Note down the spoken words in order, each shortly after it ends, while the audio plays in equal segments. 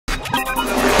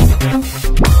Audio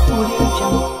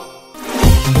Jungle.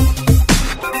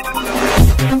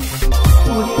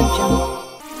 Audio Jungle.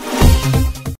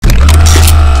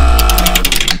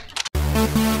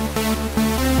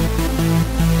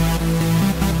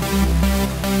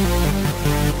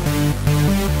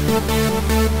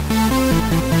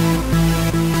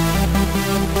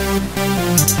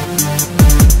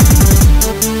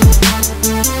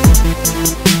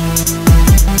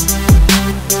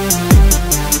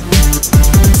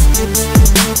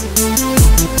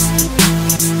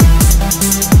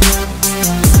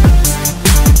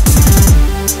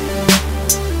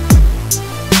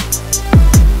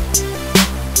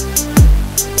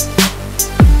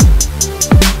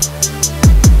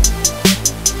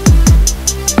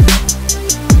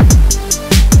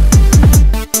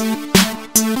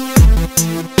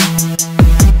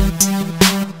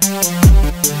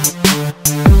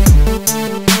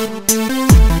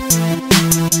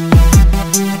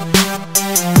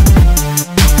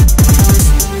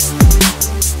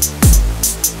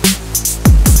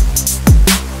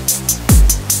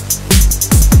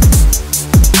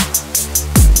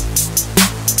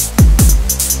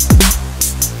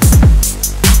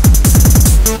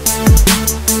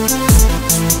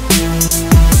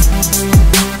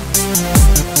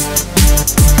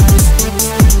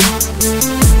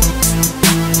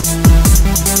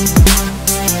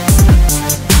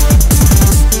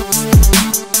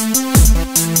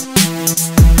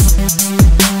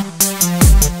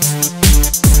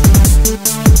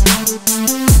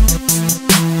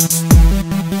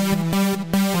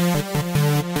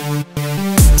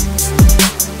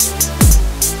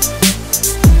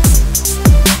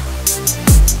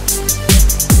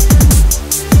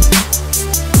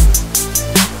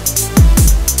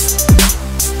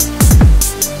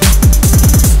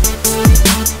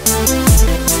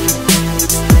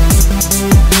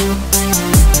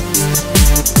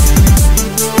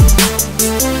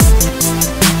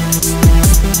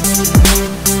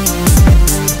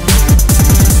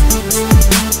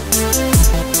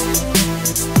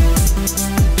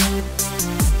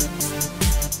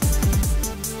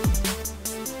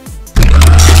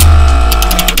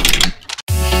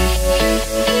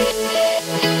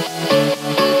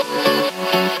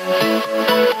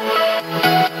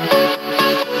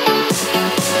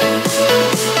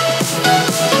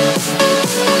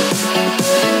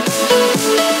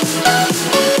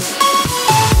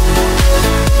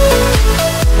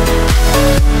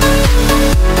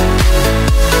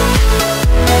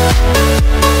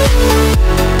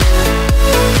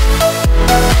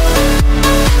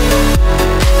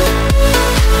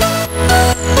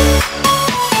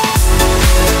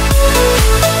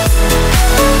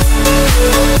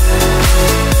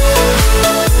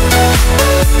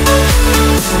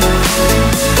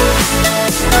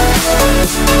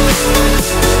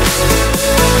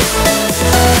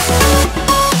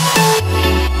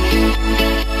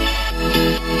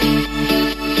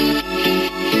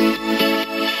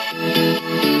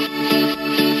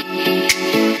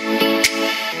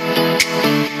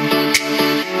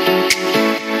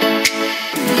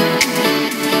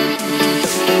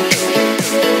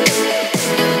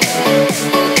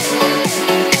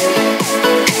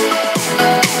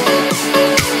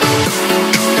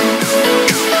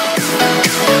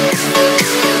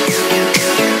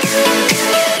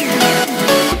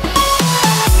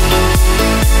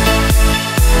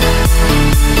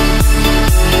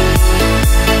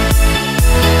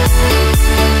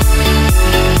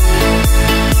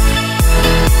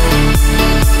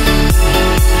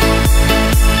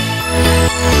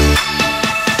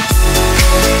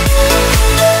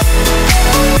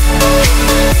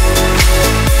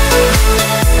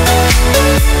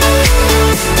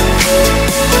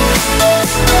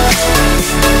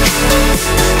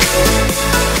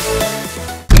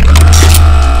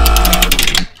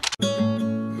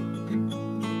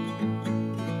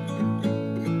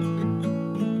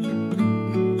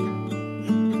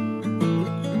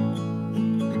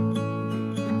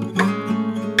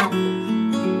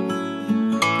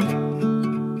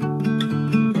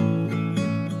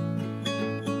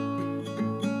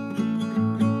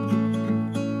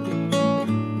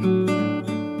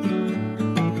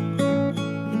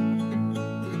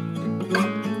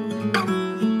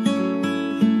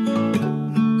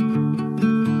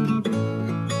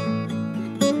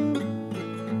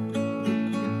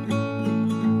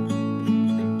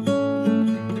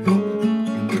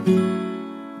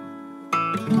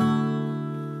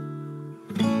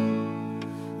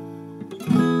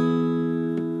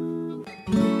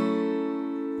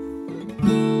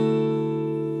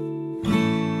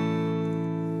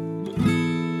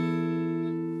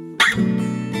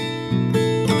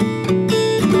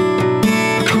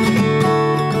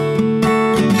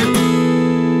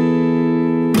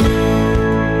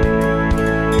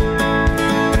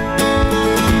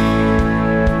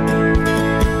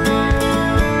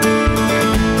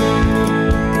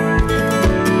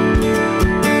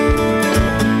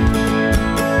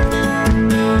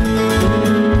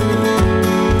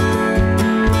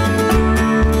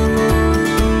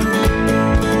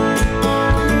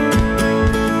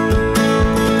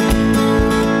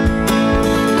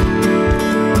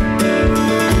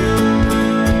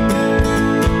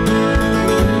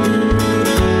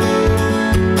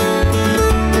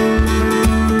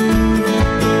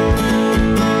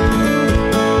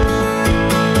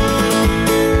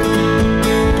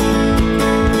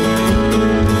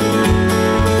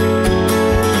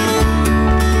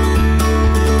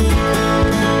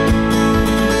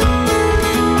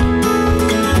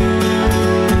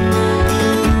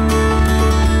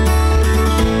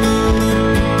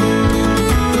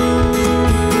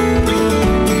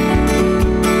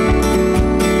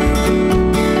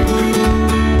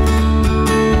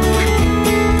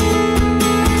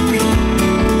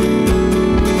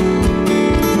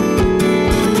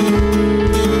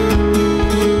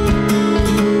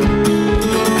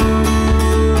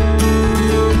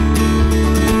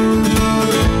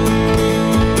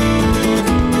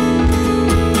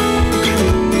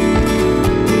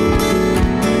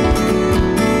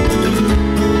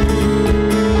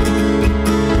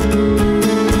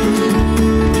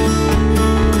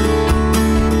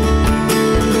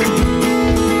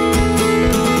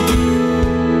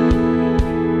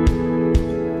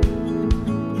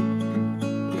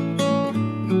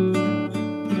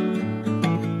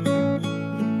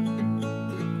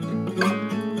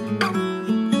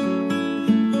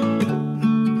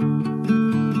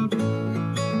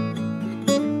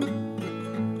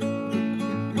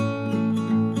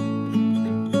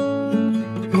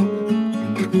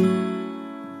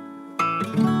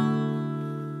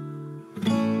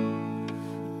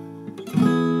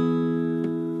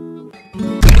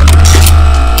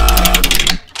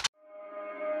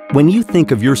 When you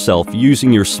think of yourself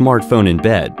using your smartphone in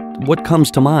bed, what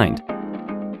comes to mind?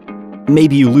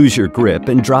 Maybe you lose your grip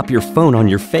and drop your phone on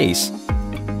your face.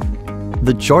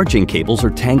 The charging cables are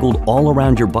tangled all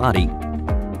around your body,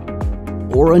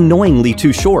 or annoyingly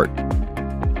too short.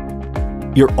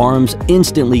 Your arms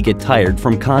instantly get tired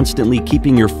from constantly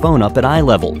keeping your phone up at eye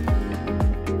level.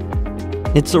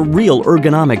 It's a real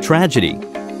ergonomic tragedy.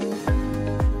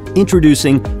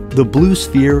 Introducing the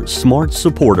Bluesphere Smart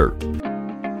Supporter.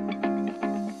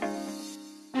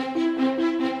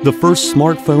 The first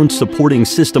smartphone supporting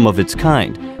system of its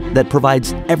kind that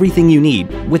provides everything you need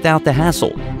without the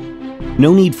hassle.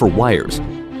 No need for wires,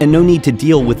 and no need to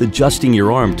deal with adjusting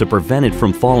your arm to prevent it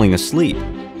from falling asleep.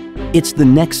 It's the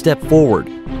next step forward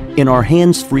in our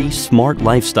hands-free smart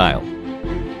lifestyle.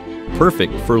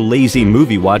 Perfect for lazy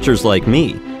movie watchers like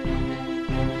me.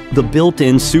 The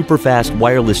built-in super-fast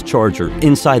wireless charger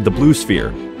inside the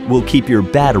Bluesphere will keep your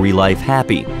battery life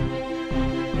happy.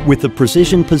 With the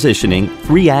precision positioning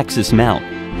 3-axis mount,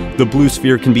 the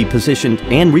Bluesphere can be positioned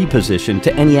and repositioned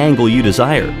to any angle you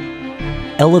desire.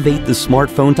 Elevate the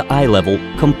smartphone to eye level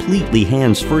completely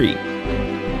hands-free.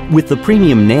 With the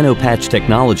premium NanoPatch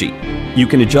technology, you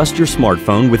can adjust your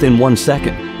smartphone within 1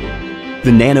 second. The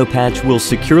NanoPatch will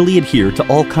securely adhere to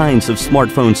all kinds of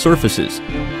smartphone surfaces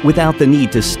without the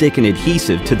need to stick an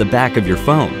adhesive to the back of your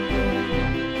phone.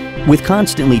 With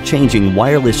constantly changing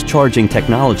wireless charging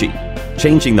technology,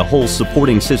 changing the whole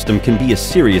supporting system can be a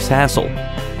serious hassle.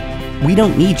 We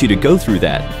don't need you to go through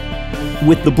that.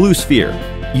 With the Bluesphere,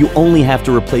 you only have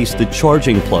to replace the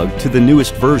charging plug to the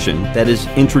newest version that is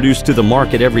introduced to the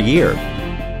market every year.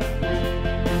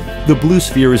 The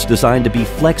Bluesphere is designed to be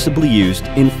flexibly used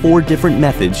in 4 different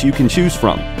methods you can choose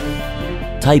from.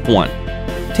 Type 1.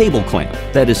 Table clamp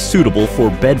that is suitable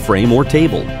for bed frame or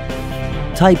table.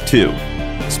 Type 2.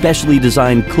 Specially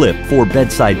designed clip for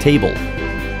bedside table.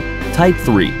 Type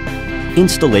 3.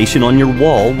 Installation on your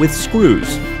wall with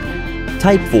screws.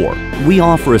 Type 4. We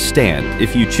offer a stand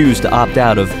if you choose to opt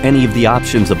out of any of the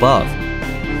options above.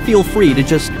 Feel free to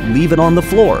just leave it on the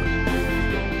floor.